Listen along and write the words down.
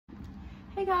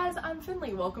Hey guys, I'm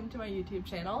Finley. Welcome to my YouTube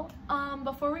channel.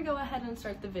 Before we go ahead and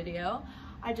start the video,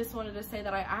 I just wanted to say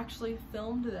that I actually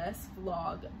filmed this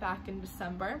vlog back in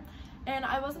December, and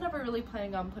I wasn't ever really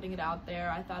planning on putting it out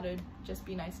there. I thought it'd just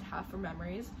be nice to have for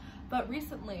memories. But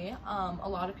recently, a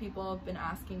lot of people have been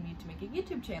asking me to make a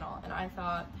YouTube channel, and I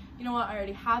thought, you know what, I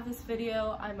already have this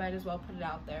video, I might as well put it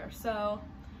out there. So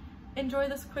enjoy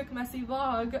this quick, messy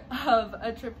vlog of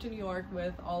a trip to New York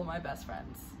with all of my best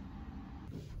friends.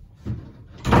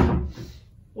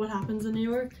 What happens in New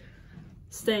York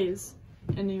stays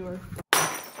in New York.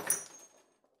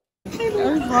 Are we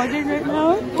vlogging right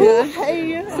now? Yeah.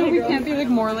 Hey. So we can't be like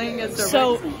more late and get Starbucks.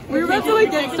 So we were about to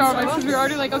like get Starbucks because we were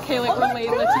already like, okay, like we're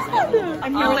late, let's just get.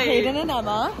 I'm here with Hayden and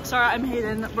Emma. Sorry, I'm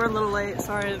Hayden. We're a little late.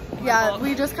 Sorry. Yeah,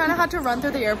 we just kind of had to run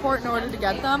through the airport in order to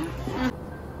get them.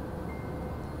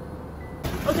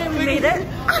 Okay, we made it.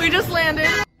 We just landed.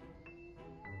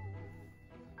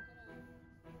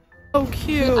 So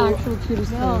cute. The actual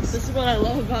cutest place. This is what I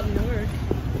love about New York.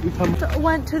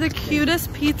 Went to the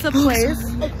cutest pizza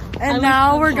place, and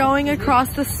now we're going across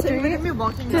the street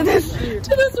to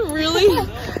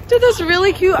this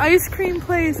really cute ice cream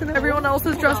place, and everyone else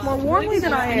is dressed more warmly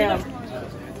than I am.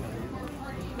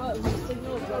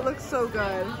 It looks so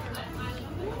good.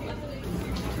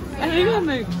 I think I'm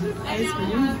like ice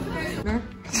cream.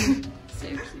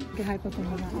 Get hype up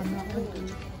on that. I'm not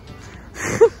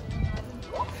like.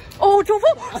 Oh, don't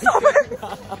stop it!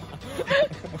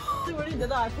 See what he did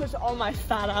that? I pushed all my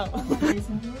fat out. Oh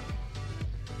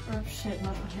shit,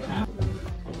 not that.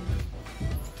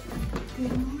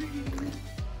 Good morning.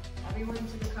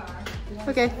 Everyone's in the car.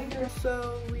 Okay.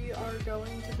 So we are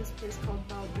going to this place called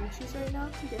Balbucci's right now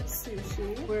to get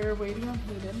sushi. We're waiting on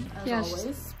Hayden, as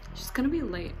always. She's gonna be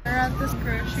late. We're at this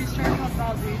grocery store called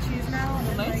Balbucci's now,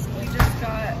 and like we just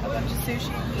got a bunch of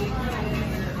sushi.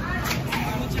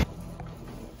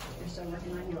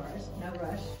 Working on yours, no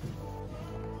rush.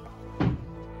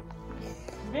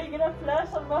 Making a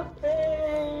flash on my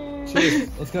face. Cheers.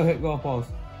 Let's go hit golf balls.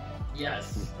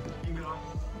 Yes.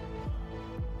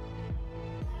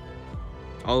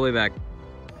 All the way back.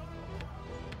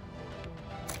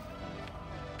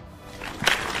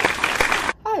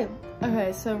 Hi.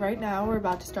 Okay, so right now we're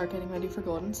about to start getting ready for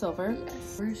gold and silver.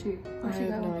 Yes. Where is she? I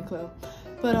have no clue.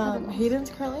 But Hayden's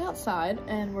currently outside,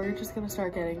 and we're just gonna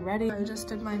start getting ready. I just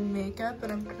did my makeup,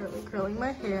 and I'm currently curling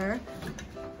my hair.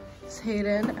 It's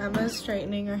Hayden. Emma's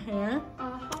straightening her hair.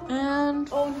 And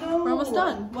we're almost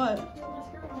done. What?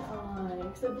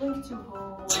 Because I blinked too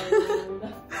hard.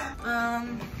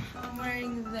 I'm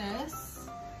wearing this.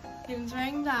 Hayden's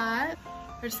wearing that.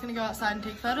 We're just gonna go outside and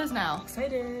take photos now.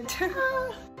 Excited.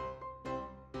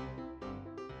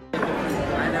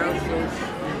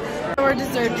 Our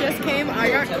dessert just came. I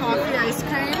got coffee ice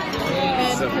cream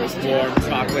and Some warm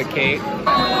chocolate cake.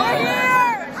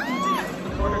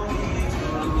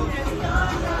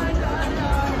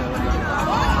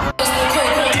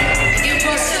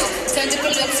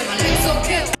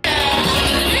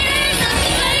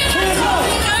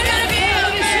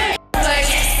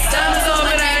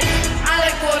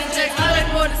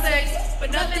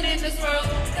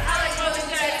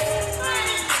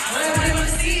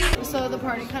 So the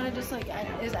party kind of just like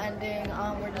is ending.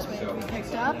 We're just waiting to be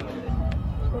picked up.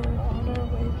 We're on our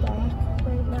way back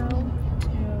right now to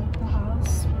the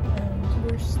house, and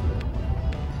we're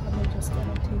probably just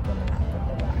gonna take a nap in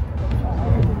the back of the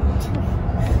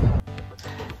car.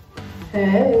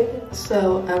 Hey, so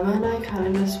Emma and I kind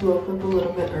of just woke up a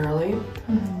little bit early.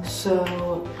 So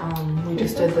we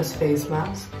just did this face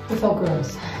mask. It felt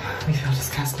gross. We feel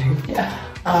disgusting. Yeah.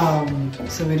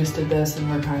 So we just did this, and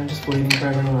we're kind of just waiting for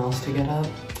everyone else to get up.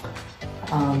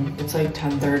 It's like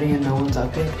 10:30 and no one's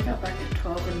up yet. I got back at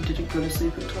 12 and didn't go to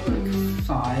sleep until like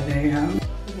 5 a.m.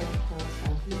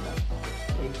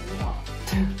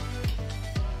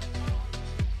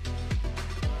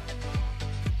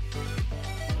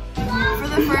 For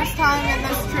the first time in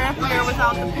this trip, we are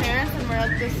without the parents, and we're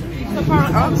at this pizza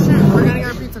parlor. Oh shit, we're getting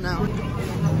our pizza now.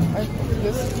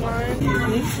 This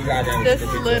one. This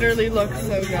literally looks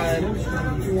so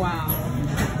good. Wow.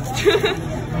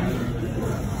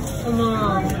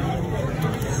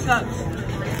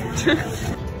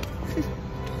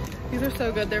 These are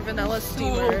so good. They're vanilla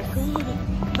steamers.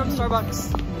 From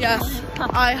Starbucks. Yes,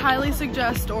 I highly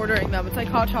suggest ordering them. It's like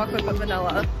hot chocolate but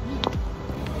vanilla.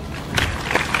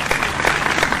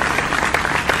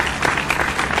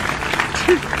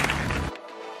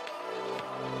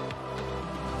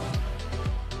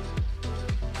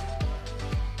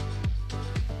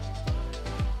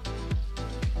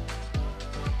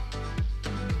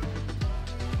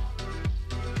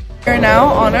 We're now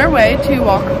on our way to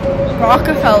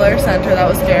Rockefeller Center, that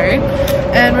was scary,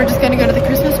 and we're just going to go to the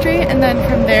Christmas tree, and then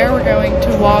from there we're going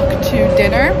to walk to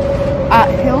dinner at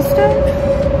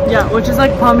Hillstone. Yeah, which is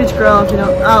like Palm Beach Grill, if you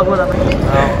know. Oh, whatever.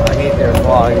 Oh, I hate their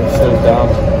vlog. It's so dumb.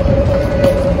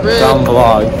 Dumb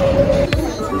vlog.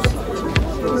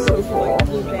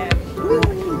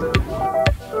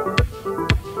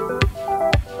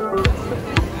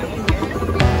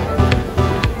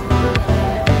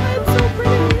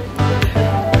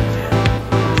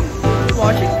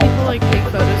 Watching people like take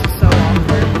photos is so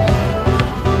awkward.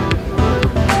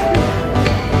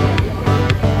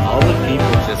 All the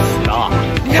people just stop.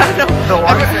 Yeah, no. The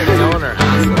ones that don't are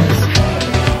assholes.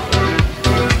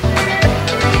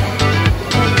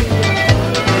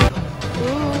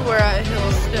 Ooh, we're at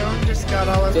Hillstone. Just got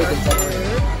all of our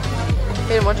food.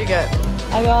 Hayden, what'd you get?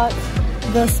 I got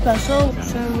the special.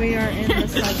 So we are in the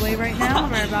subway right now.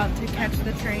 We're about to catch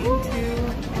the train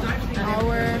to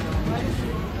our...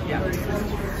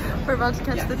 We're about to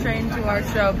catch the train to our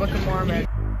show, Book of Mormon.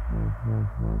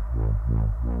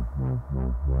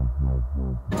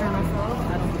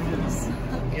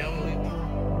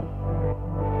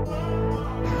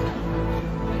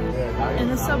 In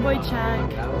the subway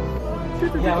check.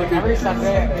 Yeah, like every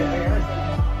Sunday.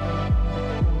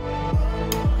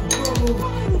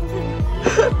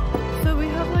 So we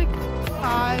have like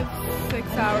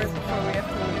 5-6 hours before we have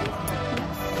to leave.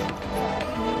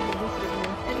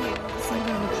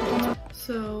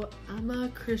 So Emma,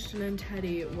 Christian, and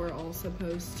Teddy were all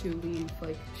supposed to leave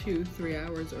like 2-3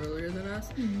 hours earlier than us,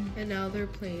 and now their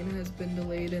plane has been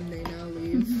delayed and they now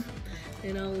leave.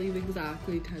 They now leave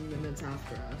exactly 10 minutes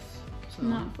after us. So.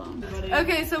 Not fun.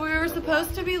 Okay, so we were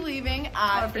supposed to be leaving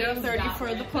at 8:30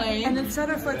 for the plane. And instead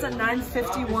our flight's at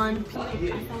 9:51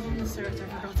 p.m. I fell on the stairs, I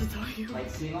forgot to tell you.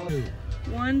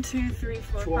 1, 2, 3,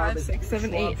 4, 5, 6,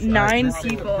 7, 8, 9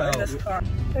 people in this car.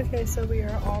 Okay, so we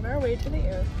are on our way to the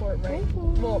airport, right?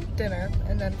 Well, dinner,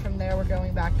 and then from there we're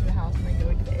going back to the house and then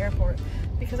going to the airport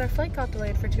because our flight got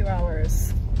delayed for 2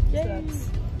 hours. Yay! So that's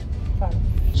fun.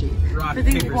 Rock, I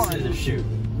think paper, one. scissors, shoot.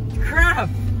 Crap!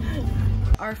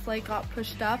 Our flight got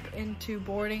pushed up into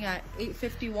boarding at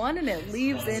 8:51 and it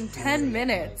leaves in 10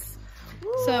 minutes.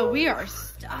 So we are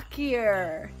stuck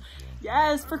here.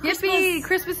 Yes, for Christmas. Yippee!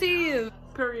 Christmas Eve!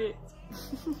 Period.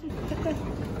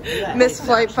 Miss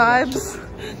flight vibes.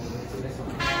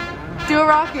 Do a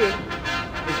Rocky.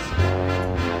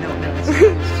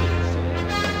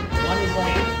 One is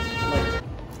like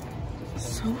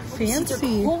So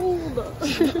fancy. Cold.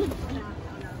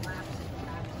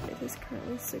 It is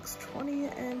currently 6:20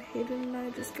 and Hayden and I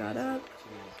just got up.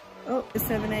 Oh, it's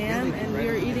 7 a.m. and we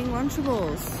are eating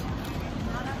Lunchables.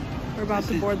 We're about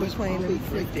to board the plane in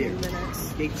 15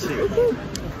 minutes.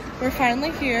 We're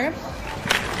finally here.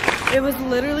 It was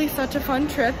literally such a fun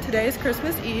trip. Today is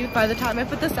Christmas Eve. By the time I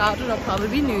put this out, it'll probably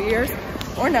be New Year's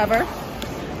or never.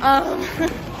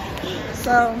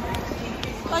 So,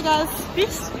 bye guys.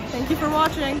 Peace. Thank you for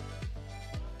watching.